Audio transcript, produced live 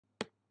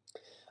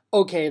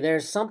okay,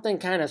 there's something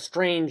kind of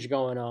strange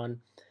going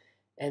on.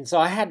 And so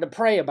I had to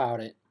pray about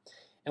it.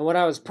 And what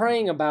I was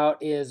praying about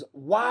is,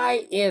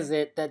 why is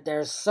it that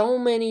there's so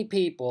many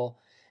people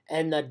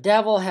and the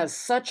devil has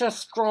such a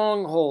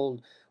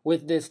stronghold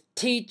with this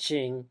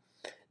teaching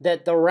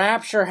that the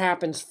rapture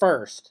happens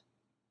first?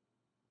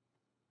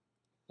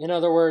 In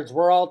other words,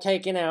 we're all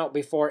taken out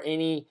before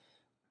the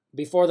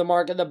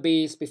mark of the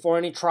beast, before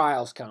any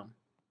trials come.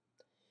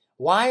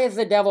 Why is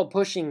the devil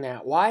pushing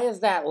that? Why is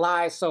that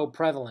lie so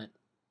prevalent?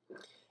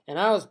 And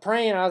I was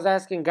praying, I was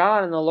asking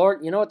God, and the Lord,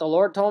 you know what the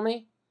Lord told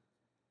me?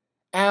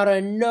 Out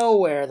of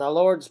nowhere, the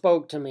Lord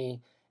spoke to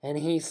me, and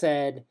he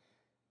said,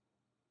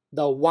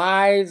 the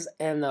wise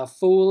and the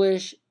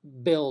foolish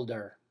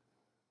builder.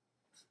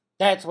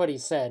 That's what he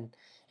said.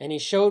 And he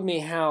showed me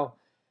how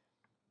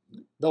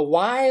the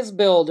wise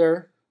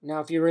builder, now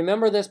if you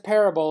remember this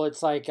parable,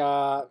 it's like,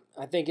 I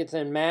think it's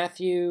in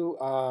Matthew,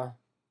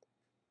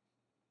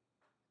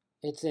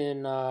 it's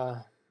in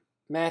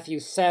Matthew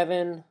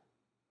 7,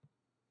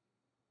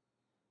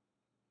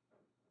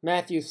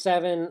 Matthew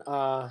 7,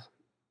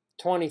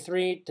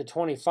 23 to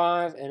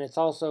 25, and it's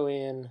also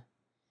in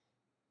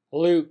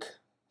Luke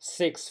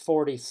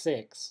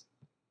 6:46.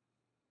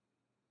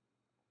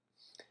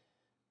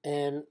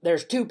 And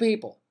there's two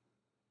people.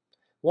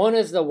 One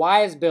is the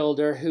wise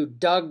builder who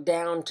dug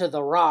down to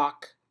the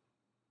rock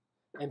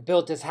and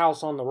built his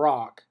house on the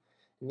rock.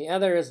 And the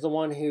other is the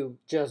one who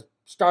just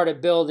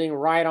started building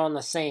right on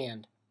the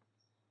sand.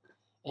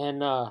 And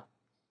now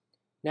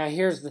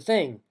here's the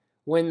thing.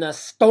 When the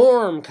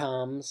storm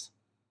comes,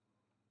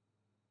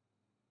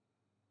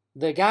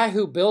 the guy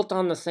who built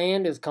on the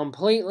sand is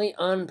completely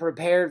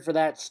unprepared for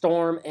that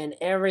storm, and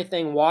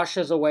everything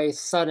washes away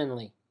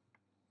suddenly.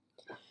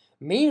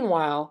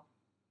 Meanwhile,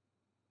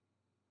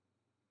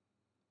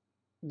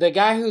 the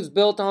guy who's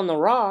built on the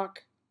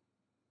rock,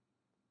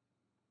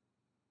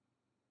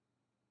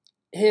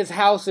 his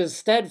house is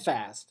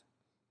steadfast.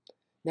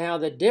 Now,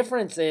 the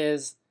difference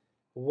is,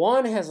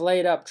 one has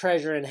laid up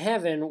treasure in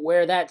heaven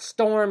where that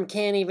storm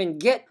can't even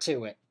get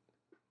to it.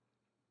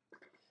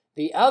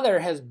 The other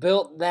has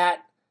built that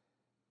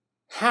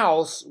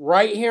house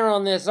right here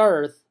on this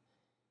earth.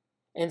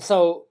 And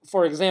so,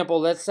 for example,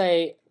 let's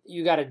say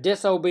you got a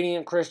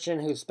disobedient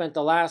Christian who spent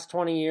the last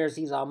 20 years,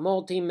 he's a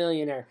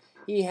multimillionaire.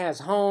 He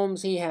has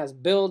homes, he has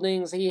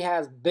buildings, he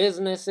has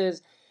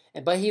businesses,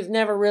 but he's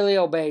never really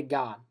obeyed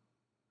God.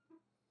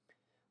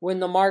 When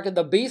the mark of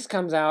the beast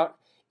comes out,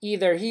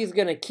 either he's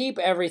going to keep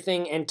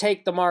everything and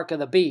take the mark of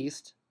the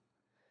beast,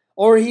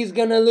 or he's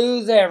going to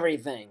lose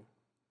everything.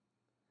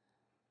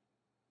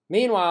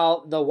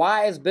 Meanwhile, the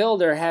wise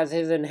builder has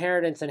his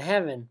inheritance in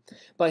heaven.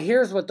 But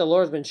here's what the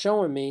Lord's been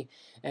showing me.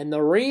 And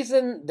the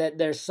reason that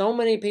there's so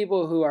many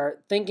people who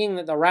are thinking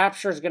that the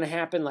rapture is going to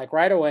happen like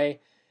right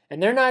away,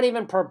 and they're not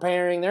even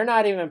preparing, they're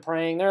not even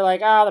praying. They're like,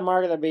 the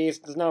mark of the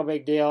beast is no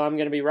big deal. I'm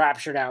going to be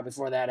raptured out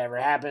before that ever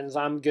happens.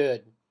 I'm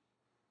good.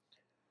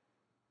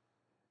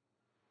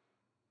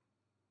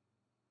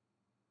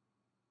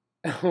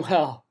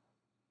 Well,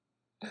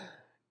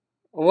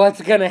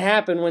 what's going to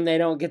happen when they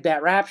don't get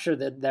that rapture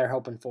that they're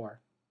hoping for?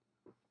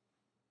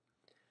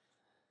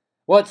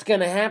 What's going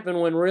to happen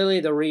when really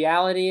the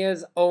reality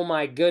is, oh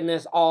my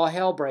goodness, all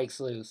hell breaks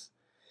loose?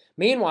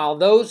 Meanwhile,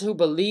 those who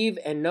believe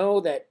and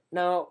know that,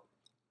 no,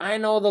 I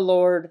know the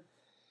Lord,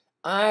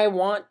 I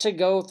want to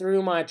go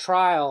through my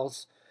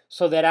trials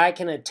so that I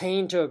can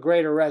attain to a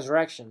greater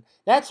resurrection.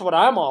 That's what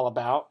I'm all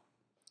about.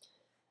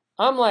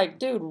 I'm like,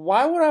 dude,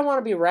 why would I want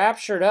to be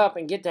raptured up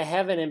and get to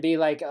heaven and be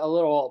like a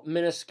little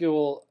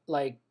minuscule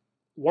like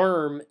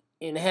worm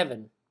in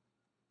heaven?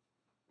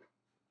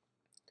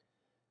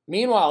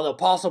 Meanwhile, the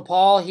Apostle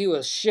Paul, he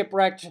was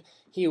shipwrecked,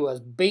 he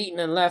was beaten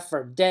and left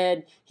for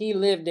dead, he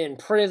lived in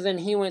prison,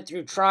 he went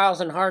through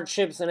trials and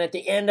hardships, and at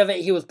the end of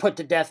it, he was put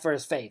to death for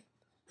his faith.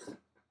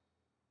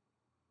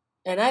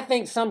 And I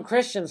think some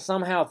Christians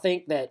somehow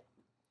think that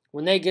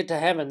when they get to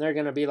heaven, they're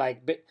going to be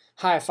like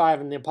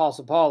high-fiving the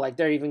Apostle Paul, like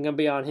they're even going to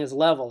be on his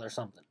level or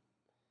something.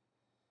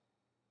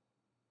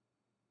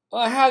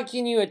 Well, how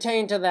can you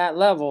attain to that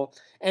level?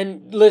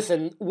 And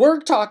listen, we're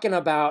talking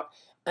about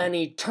an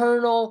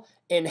eternal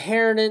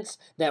inheritance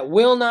that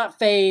will not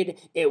fade,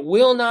 it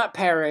will not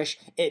perish,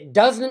 it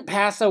doesn't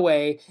pass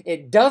away,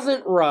 it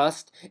doesn't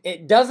rust,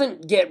 it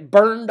doesn't get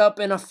burned up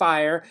in a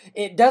fire,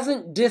 it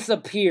doesn't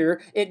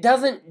disappear, it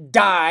doesn't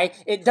die,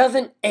 it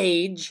doesn't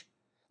age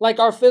like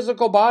our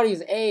physical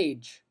bodies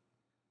age.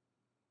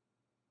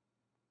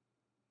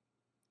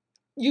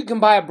 You can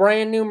buy a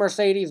brand new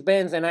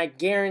Mercedes-Benz, and I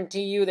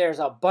guarantee you there's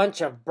a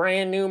bunch of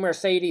brand new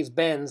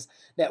Mercedes-Benz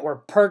that were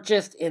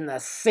purchased in the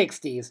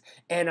 60s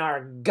and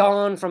are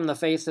gone from the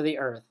face of the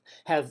earth,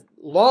 have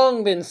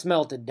long been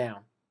smelted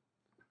down.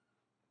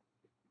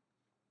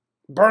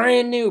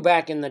 Brand new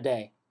back in the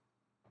day.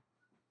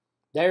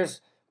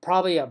 There's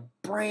probably a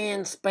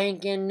brand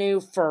spanking new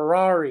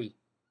Ferrari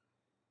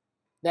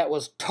that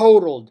was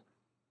totaled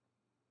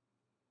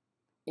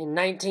in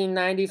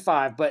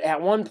 1995, but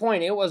at one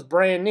point it was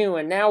brand new,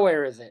 and now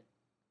where is it?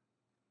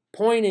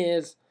 Point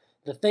is,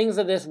 The things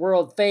of this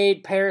world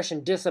fade, perish,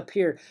 and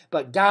disappear.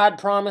 But God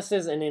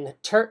promises an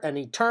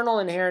eternal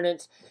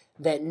inheritance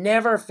that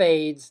never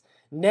fades,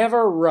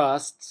 never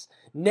rusts,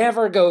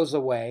 never goes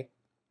away.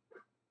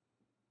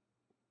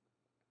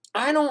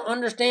 I don't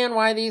understand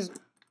why these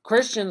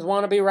Christians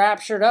want to be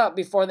raptured up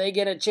before they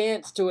get a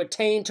chance to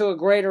attain to a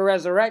greater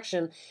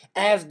resurrection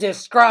as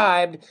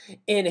described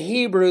in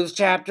Hebrews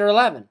chapter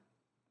 11.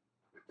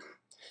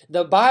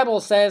 The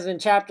Bible says in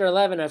chapter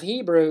 11 of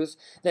Hebrews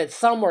that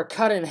some were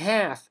cut in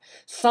half.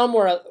 Some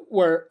were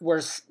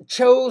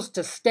chose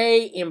to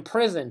stay in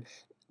prison.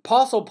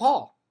 Apostle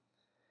Paul.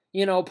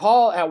 You know,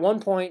 Paul at one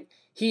point,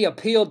 he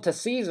appealed to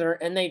Caesar,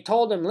 and they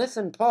told him,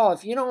 listen, Paul,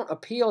 if you don't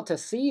appeal to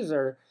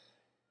Caesar,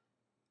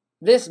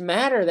 this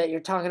matter that you're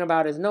talking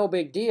about is no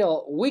big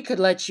deal. We could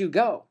let you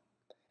go.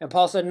 And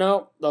Paul said,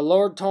 no, the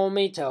Lord told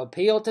me to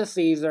appeal to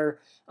Caesar.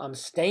 I'm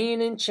staying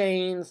in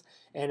chains,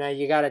 and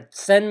you got to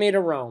send me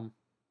to Rome.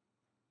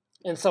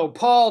 And so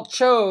Paul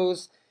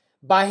chose,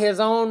 by his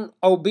own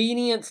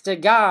obedience to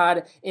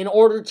God, in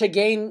order to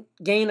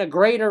gain a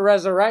greater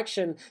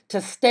resurrection,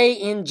 to stay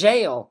in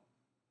jail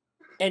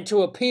and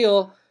to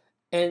appeal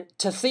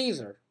to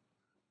Caesar.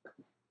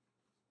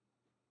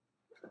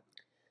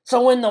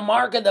 So when the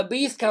mark of the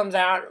beast comes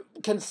out,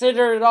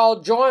 consider it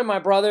all joy, my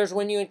brothers,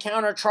 when you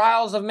encounter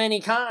trials of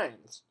many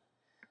kinds.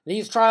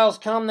 These trials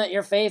come that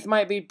your faith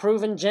might be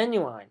proven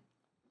genuine.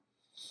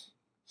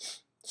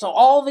 So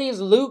all these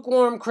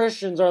lukewarm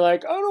Christians are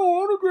like, I don't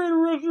want a greater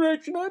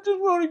resurrection. I just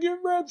want to get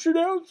raptured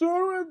out so I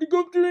don't have to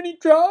go through any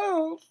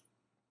trials.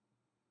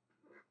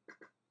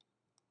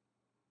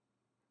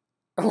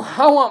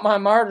 I want my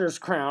martyr's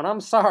crown.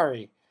 I'm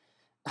sorry.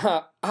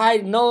 I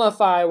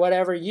nullify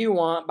whatever you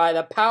want by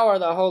the power of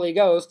the Holy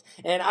Ghost,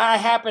 and I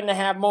happen to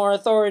have more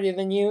authority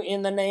than you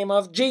in the name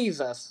of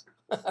Jesus.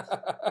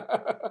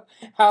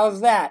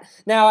 How's that?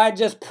 Now I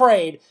just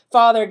prayed.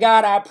 Father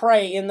God, I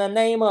pray in the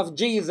name of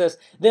Jesus,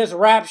 this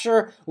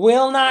rapture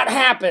will not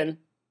happen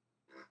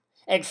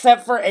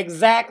except for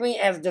exactly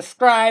as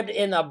described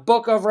in the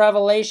book of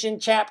Revelation,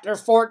 chapter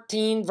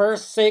 14,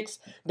 verse 6,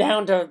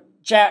 down to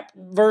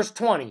verse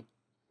 20.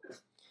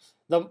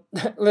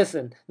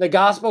 Listen, the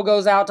gospel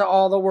goes out to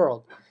all the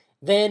world.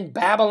 Then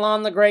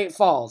Babylon the Great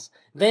falls.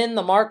 Then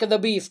the mark of the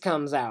beast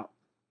comes out.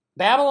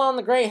 Babylon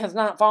the Great has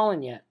not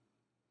fallen yet.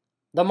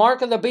 The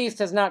mark of the beast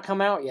has not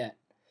come out yet.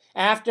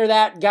 After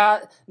that,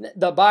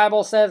 the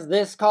Bible says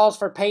this calls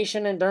for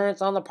patient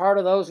endurance on the part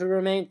of those who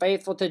remain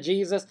faithful to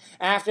Jesus.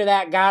 After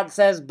that, God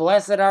says,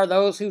 blessed are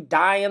those who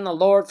die in the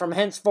Lord from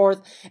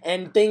henceforth.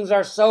 And things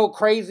are so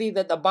crazy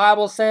that the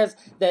Bible says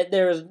that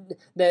the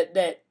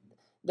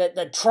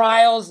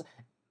trials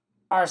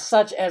are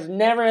such as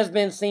never has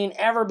been seen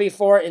ever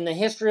before in the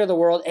history of the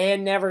world,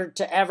 and never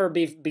to ever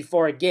be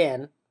before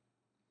again.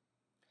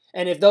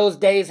 And if those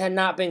days had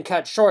not been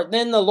cut short,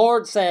 then the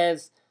Lord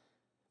says,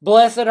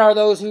 blessed are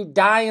those who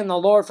die in the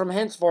Lord from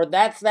henceforth.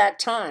 That's that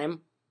time.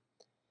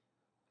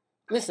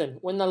 Listen,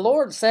 when the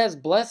Lord says,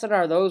 blessed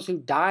are those who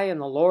die in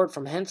the Lord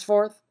from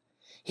henceforth,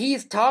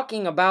 He's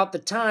talking about the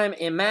time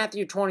in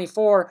Matthew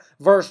 24,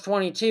 verse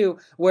 22,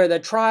 where the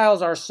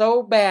trials are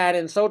so bad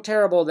and so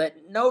terrible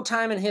that no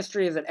time in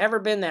history has it ever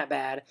been that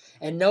bad,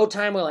 and no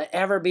time will it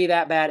ever be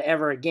that bad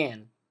ever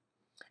again.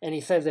 And he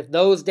says, if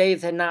those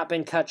days had not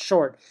been cut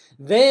short,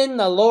 then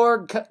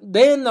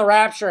the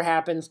rapture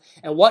happens.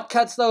 And what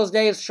cuts those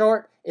days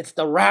short? It's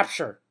the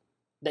rapture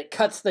that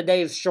cuts the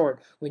days short.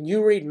 When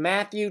you read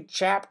Matthew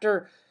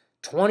chapter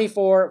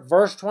 24,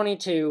 verse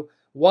 22,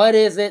 what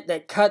is it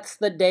that cuts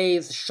the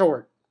days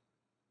short?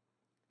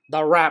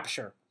 The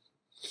rapture.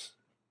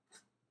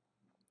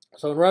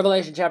 So in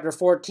Revelation chapter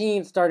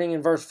 14, starting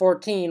in verse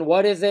 14,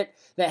 what is it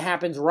that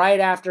happens right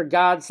after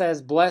God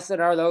says, blessed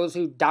are those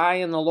who die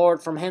in the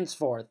Lord from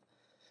henceforth?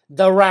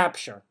 The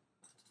rapture.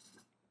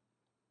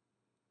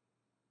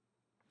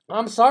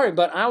 I'm sorry,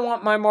 but I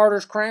want my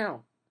martyr's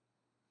crown.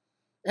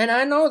 And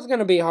I know it's going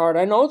to be hard.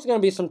 I know it's going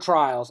to be some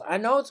trials. I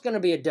know it's going to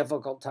be a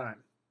difficult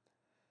time.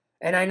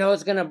 And I know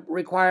it's going to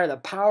require the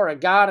power of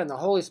God and the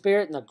Holy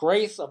Spirit and the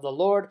grace of the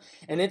Lord.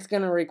 And it's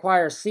going to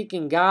require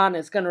seeking God. And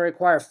it's going to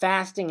require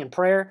fasting and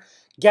prayer.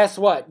 Guess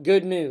what?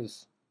 Good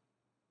news.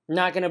 You're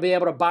not going to be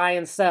able to buy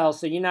and sell,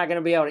 so you're not going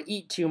to be able to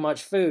eat too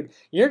much food.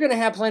 You're going to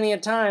have plenty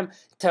of time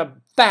to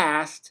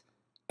fast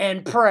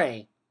and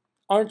pray.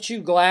 Aren't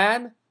you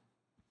glad?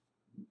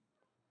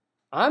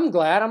 I'm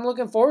glad. I'm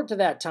looking forward to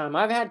that time.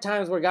 I've had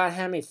times where God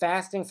had me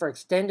fasting for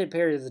extended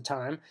periods of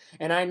time,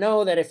 and I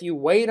know that if you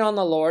wait on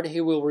the Lord, He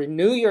will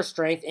renew your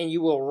strength and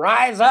you will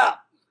rise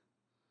up.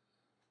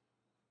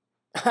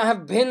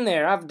 I've been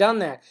there. I've done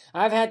that.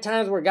 I've had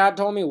times where God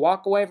told me,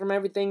 walk away from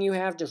everything you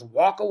have. Just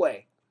walk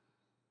away.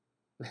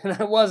 And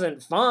it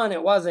wasn't fun.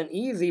 It wasn't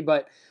easy.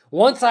 But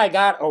once I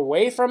got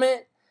away from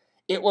it,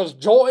 it was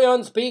joy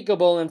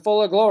unspeakable and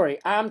full of glory.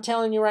 I'm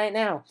telling you right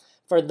now,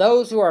 for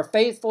those who are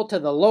faithful to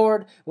the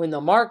Lord, when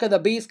the mark of the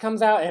beast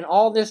comes out and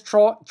all this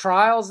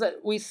trials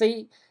that we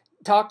see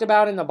talked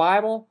about in the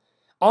Bible,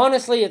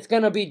 honestly, it's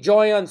going to be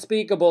joy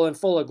unspeakable and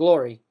full of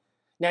glory.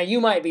 Now,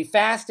 you might be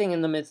fasting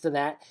in the midst of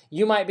that.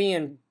 You might be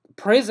in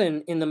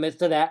prison in the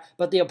midst of that,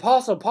 but the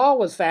Apostle Paul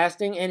was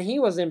fasting, and he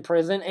was in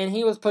prison, and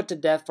he was put to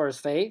death for his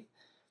faith.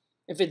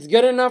 If it's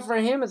good enough for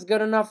him, it's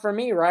good enough for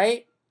me,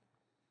 right?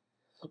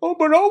 Oh,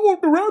 but I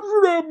want the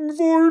rapture to happen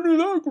before any of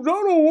that, because I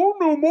don't want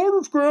no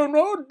martyr's crown.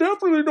 I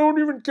definitely don't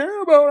even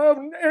care about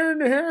having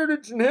an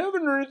inheritance in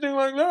heaven or anything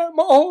like that.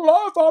 My whole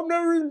life, I've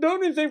never even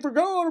done anything for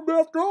God. But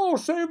after all,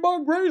 saved by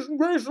grace and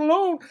grace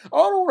alone, I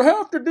don't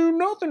have to do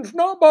nothing. It's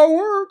not by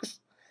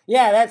works.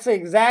 Yeah, that's the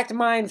exact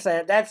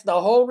mindset. That's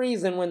the whole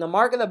reason when the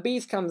mark of the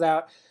beast comes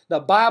out, the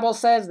Bible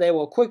says they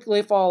will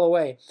quickly fall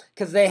away,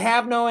 because they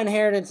have no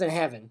inheritance in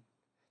heaven.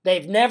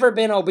 They've never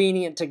been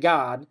obedient to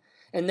God.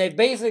 And they've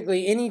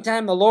basically,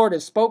 anytime the Lord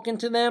has spoken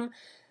to them,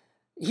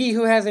 he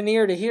who has an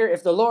ear to hear,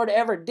 if the Lord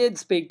ever did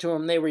speak to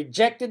them, they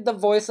rejected the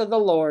voice of the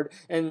Lord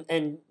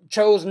and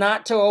chose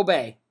not to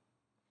obey.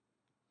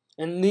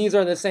 And these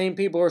are the same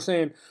people who are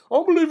saying,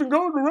 I believe in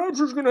God, the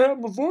rapture is going to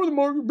happen before the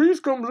mark of the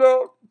beast comes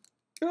out.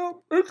 Yeah,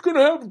 it's going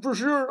to happen for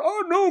sure.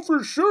 I know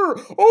for sure.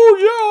 Oh,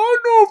 yeah, I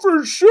know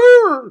for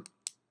sure.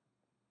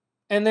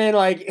 And then,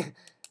 like,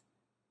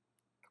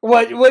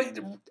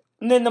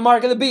 and then the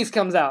mark of the beast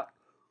comes out.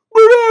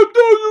 But I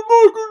thought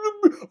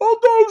I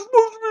thought I was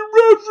supposed to be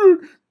raptured.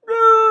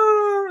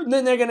 And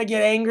then they're going to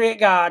get angry at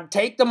God,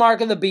 take the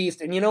mark of the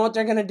beast, and you know what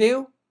they're going to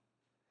do?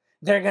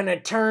 They're going to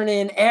turn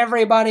in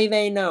everybody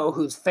they know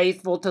who's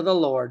faithful to the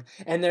Lord,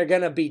 and they're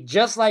going to be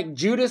just like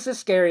Judas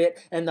Iscariot,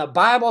 and the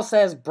Bible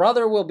says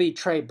brother will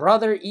betray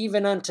brother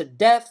even unto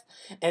death,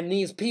 and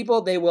these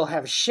people, they will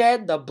have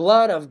shed the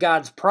blood of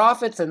God's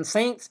prophets and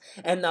saints,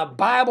 and the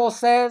Bible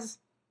says,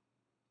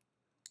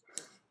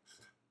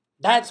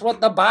 that's what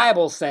the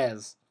Bible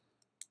says.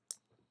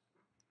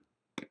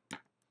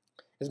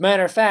 As a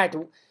matter of fact,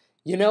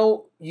 you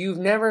know, you've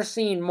never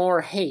seen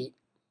more hate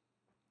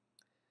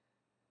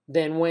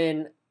than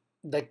when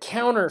the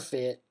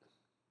counterfeit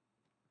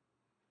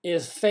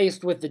is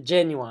faced with the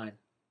genuine.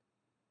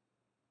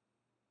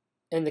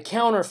 And the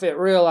counterfeit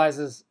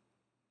realizes,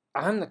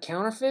 I'm the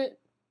counterfeit?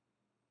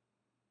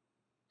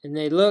 And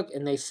they look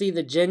and they see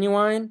the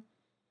genuine,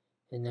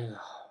 and they go,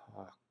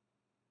 oh, I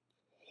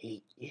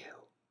hate you.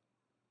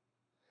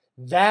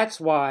 That's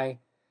why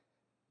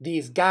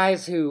these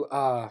guys who,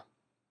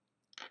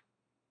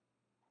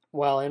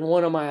 well, in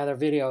one of my other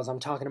videos, I'm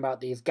talking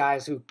about these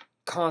guys who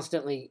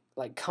constantly,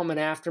 like, coming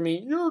after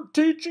me. Your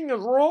teaching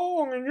is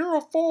wrong, and you're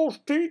a false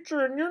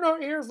teacher, and you're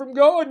not hearing from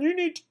God, and you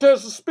need to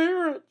test the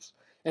spirits.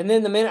 And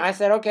then the minute I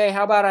said, okay,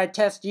 how about I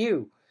test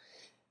you?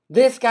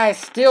 This guy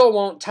still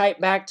won't type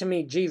back to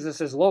me, Jesus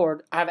is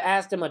Lord. I've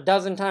asked him a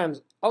dozen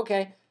times,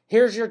 okay,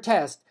 here's your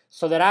test,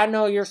 so that I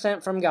know you're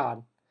sent from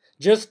God.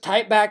 Just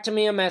type back to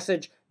me a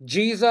message,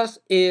 Jesus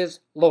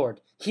is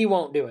Lord. He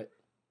won't do it.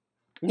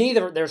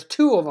 There's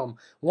two of them.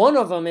 One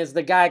of them is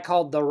the guy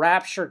called The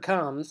Rapture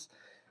Comes.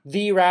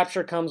 The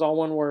Rapture Comes, all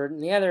one word.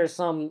 And the other is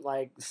some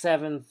like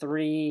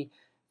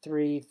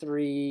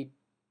 7333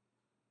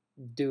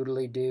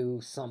 doodly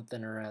do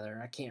something or other.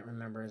 I can't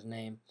remember his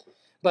name.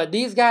 But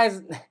these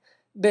guys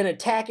been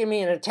attacking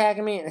me, and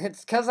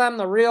it's because I'm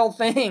the real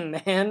thing,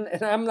 man.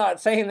 And I'm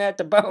not saying that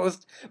to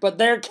boast, but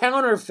they're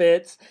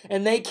counterfeits,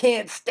 and they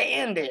can't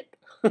stand it.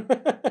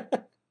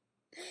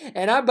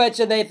 And I bet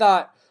you they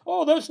thought,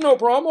 oh, that's no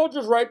problem. I'll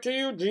just write to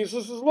you,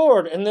 Jesus is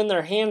Lord. And then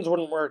their hands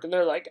wouldn't work. And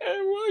they're like,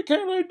 hey, why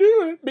can't I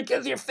do it?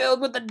 Because you're filled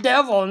with the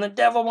devil, and the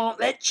devil won't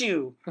let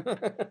you.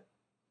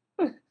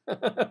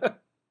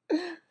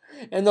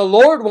 And the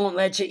Lord won't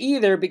let you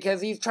either,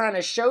 because he's trying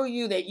to show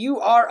you that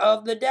you are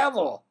of the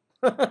devil.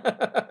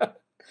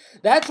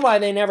 That's why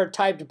they never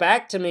typed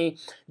back to me,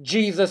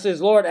 Jesus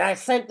is Lord. And I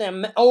sent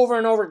them over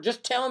and over,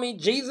 just tell me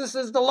Jesus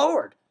is the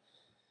Lord.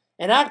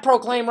 And I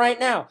proclaim right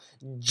now,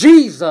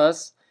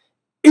 Jesus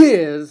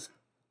is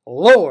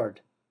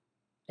Lord.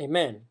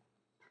 Amen.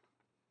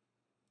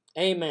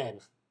 Amen.